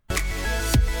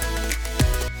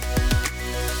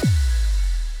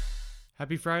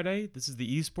Happy Friday, this is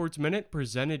the Esports Minute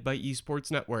presented by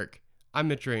Esports Network. I'm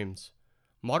Mitch Rames.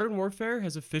 Modern Warfare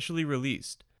has officially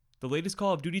released. The latest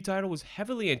Call of Duty title was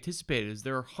heavily anticipated as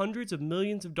there are hundreds of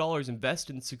millions of dollars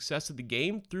invested in the success of the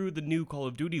game through the new Call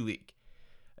of Duty League.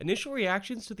 Initial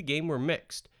reactions to the game were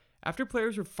mixed. After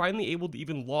players were finally able to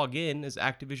even log in as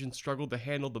Activision struggled to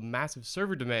handle the massive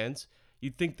server demands,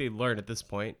 you'd think they'd learn at this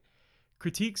point,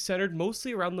 critiques centered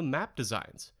mostly around the map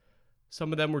designs.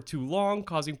 Some of them were too long,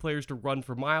 causing players to run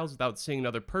for miles without seeing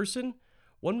another person.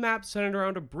 One map centered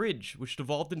around a bridge, which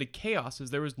devolved into chaos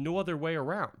as there was no other way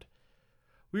around.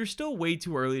 We are still way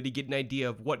too early to get an idea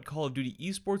of what Call of Duty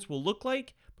esports will look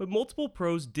like, but multiple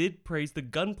pros did praise the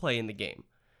gunplay in the game.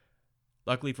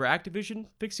 Luckily for Activision,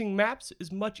 fixing maps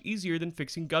is much easier than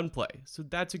fixing gunplay, so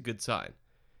that's a good sign.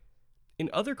 In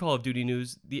other Call of Duty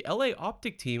news, the LA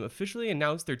Optic team officially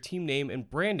announced their team name and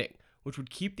branding, which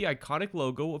would keep the iconic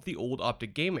logo of the old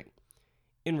Optic Gaming.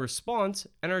 In response,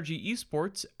 NRG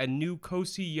Esports and new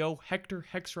co-CEO Hector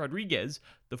Hex Rodriguez,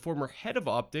 the former head of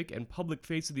Optic and public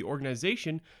face of the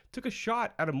organization, took a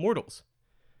shot at Immortals.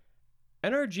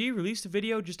 NRG released a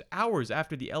video just hours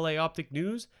after the LA Optic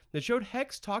news that showed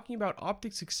Hex talking about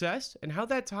Optic's success and how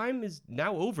that time is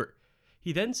now over.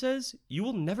 He then says, "You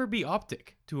will never be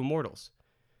Optic," to Immortals.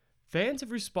 Fans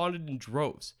have responded in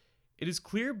droves. It is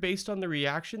clear based on the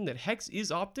reaction that Hex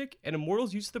is Optic and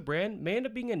Immortals' use of the brand may end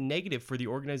up being a negative for the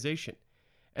organization.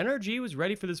 NRG was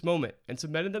ready for this moment and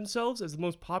cemented themselves as the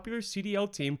most popular CDL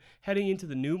team heading into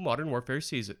the new Modern Warfare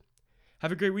season.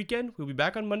 Have a great weekend. We'll be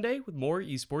back on Monday with more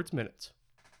Esports Minutes.